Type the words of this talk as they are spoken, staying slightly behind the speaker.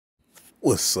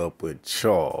What's up with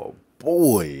y'all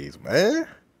boys, man?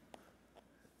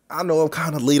 I know I'm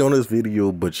kind of late on this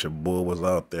video, but your boy was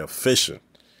out there fishing.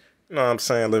 You know what I'm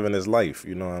saying? Living his life,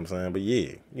 you know what I'm saying? But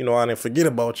yeah, I didn't forget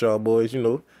about y'all boys,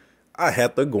 I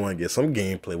had to go and get some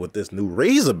gameplay with this new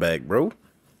Razorback, bro.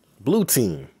 Blue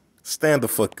team, stand the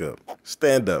fuck up.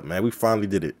 Stand up, man. We finally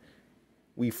did it.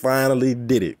 We finally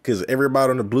did it. Because everybody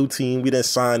on the blue team, we didn't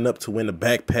sign up to win the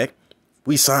backpack.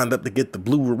 We signed up to get the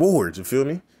blue rewards, you feel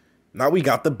me? Now we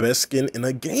got the best skin in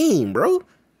the game, bro.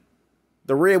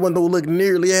 The red one don't look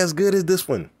nearly as good as this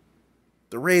one.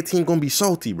 The red team gonna be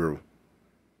salty, bro.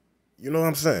 You know what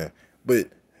I'm saying? But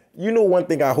one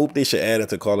thing I hope they should add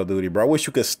into Call of Duty, bro. I wish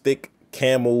you could stick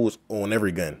camos on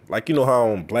every gun. Like, you know how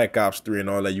on Black Ops 3 and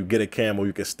all that, you get a camo,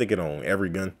 you can stick it on every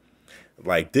gun.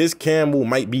 Like, this camo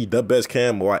might be the best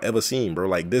camo I ever seen, bro.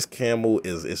 Like, this camo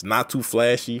it's not too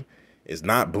flashy. It's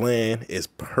not bland. It's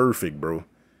perfect, bro.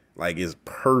 Like, it's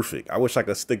perfect. I wish I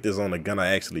could stick this on the gun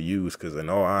I actually use, because in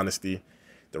all honesty,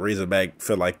 the Razorback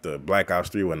feel like the Black Ops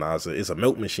 3 one. Now it's a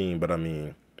milk machine, but I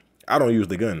mean, I don't use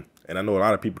the gun. And I know a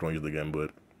lot of people don't use the gun,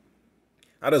 but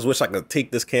I just wish I could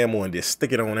take this camo and just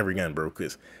stick it on every gun, bro,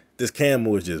 because this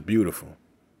camo is just beautiful.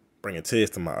 Bringing tears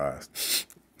to my eyes.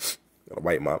 Gotta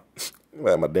wipe my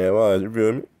damn eyes, you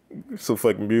feel me? It's so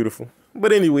fucking beautiful.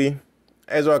 But anyway,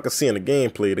 as y'all can see in the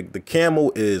gameplay, the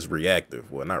camo is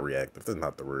reactive. Well, not reactive. That's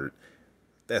not the word.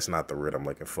 That's not the word I'm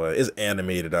looking for. It's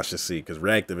animated, I should see, because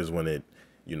reactive is when it,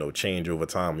 change over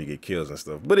time when you get kills and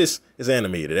stuff. But it's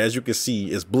animated. As you can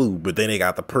see, it's blue, but then they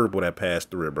got the purple that passed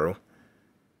through it, bro.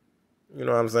 You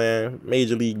know what I'm saying?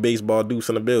 Major League Baseball Deuce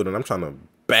in the building. I'm trying to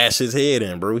bash his head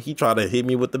in, bro. He tried to hit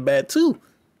me with the bat, too.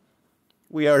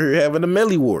 We out here having a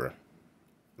melee war.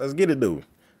 Let's get it, dude.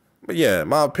 But yeah,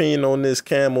 my opinion on this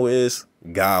camo is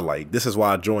godlike. This is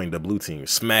why I joined the blue team.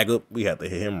 Smack up. We have to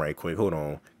hit him right quick. Hold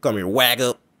on. Come here, whack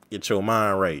up. Get your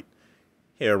mind right.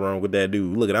 Hell wrong with that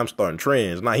dude. Look at, I'm starting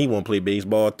trends. Now he want to play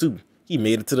baseball too. He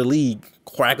made it to the league.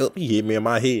 Quack up. He hit me in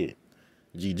my head.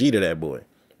 GG to that boy.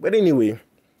 But anyway,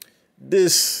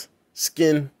 this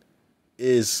skin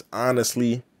is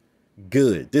honestly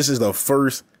good. This is the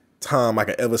first time I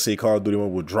could ever say Call of Duty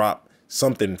 1 will drop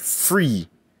something free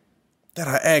that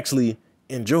I actually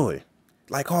enjoy.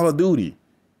 Like Call of Duty.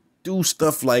 Do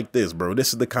stuff like this, bro.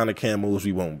 This is the kind of camos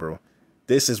we want, bro.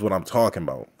 This is what I'm talking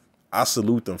about. I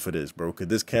salute them for this, bro, because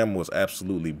this camo is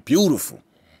absolutely beautiful.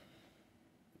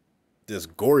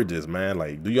 Just gorgeous, man.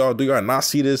 Like, do y'all not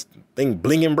see this thing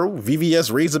blinging, bro?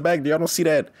 VVS Razorback, y'all don't see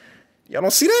that? Y'all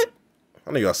don't see that?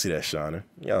 I know y'all see that shining.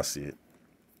 Y'all see it.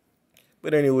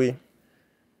 But anyway,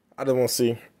 I just want to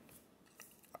see.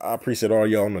 I appreciate all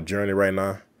y'all on the journey right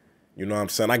now. You know what I'm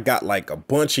saying? I got like a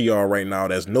bunch of y'all right now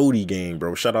that's Noti Gang,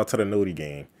 bro. Shout out to the Noti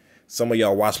Gang. Some of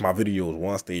y'all watch my videos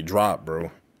once they drop,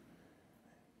 bro.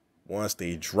 Once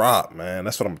they drop, man.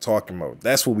 That's what I'm talking about.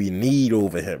 That's what we need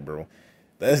over here, bro.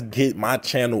 Let's get my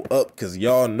channel up, because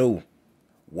y'all know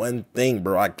one thing,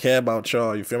 bro. I care about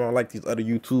y'all. You feel me? I like these other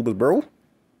YouTubers, bro.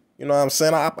 You know what I'm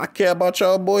saying? I care about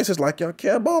y'all boys. It's like y'all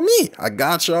care about me. I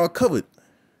got y'all covered.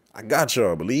 I got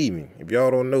y'all, believe me. If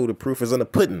y'all don't know, the proof is in the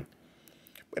pudding.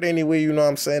 But anyway, you know what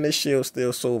I'm saying? This shield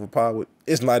still so overpowered.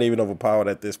 It's not even overpowered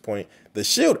at this point. The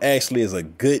shield actually is a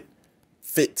good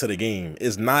fit to the game.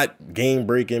 It's not game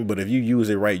breaking, but if you use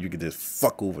it right, you can just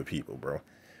fuck over people, bro.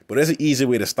 But there's an easy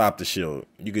way to stop the shield.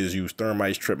 You can just use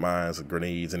thermites, trip mines,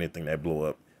 grenades, anything that blow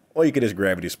up. Or you could just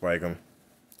gravity spike them.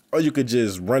 Or you could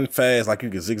just run fast, like you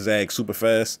could zigzag super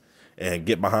fast and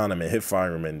get behind them and hit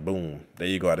fire them, and boom. There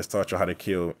you go. I just taught you how to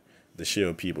kill the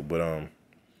shield people. But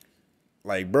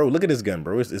like, bro, look at this gun,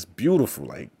 bro. It's beautiful.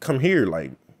 Like, come here.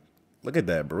 Like, look at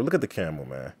that, bro. Look at the camo,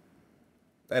 man.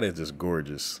 That is just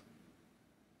gorgeous.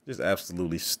 Just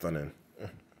absolutely stunning.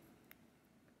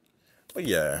 But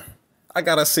yeah, I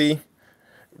gotta say,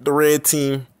 the red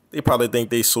team, they probably think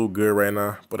they so good right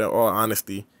now. But in all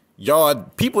honesty, y'all,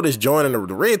 people that's joining the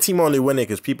red team only winning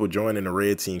because people joining the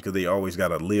red team because they always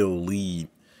got a little lead.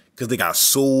 Because they got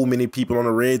so many people on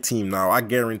the red team now. I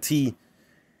guarantee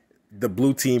the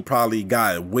blue team probably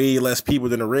got way less people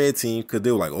than the red team, because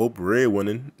they were like, oh, red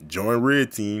winning, join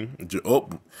red team. Oh,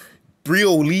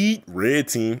 3-0 lead, red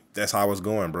team. That's how it's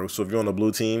going, bro. So if you're on the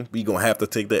blue team, we gonna have to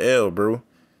take the L, bro.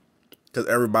 Because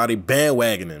everybody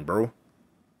bandwagoning, bro.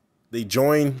 They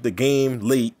join the game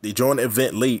late. They join the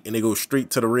event late, and they go straight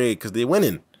to the red because they're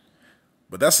winning.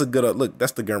 But that's a good look.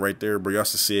 That's the gun right there, bro. Y'all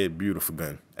should see it. Beautiful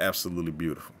gun. Absolutely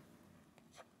beautiful.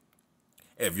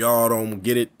 If y'all don't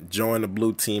get it, join the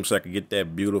blue team so I can get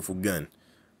that beautiful gun.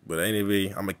 But anyway,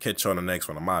 I'm going to catch you on the next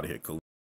one. I'm out of here, coach.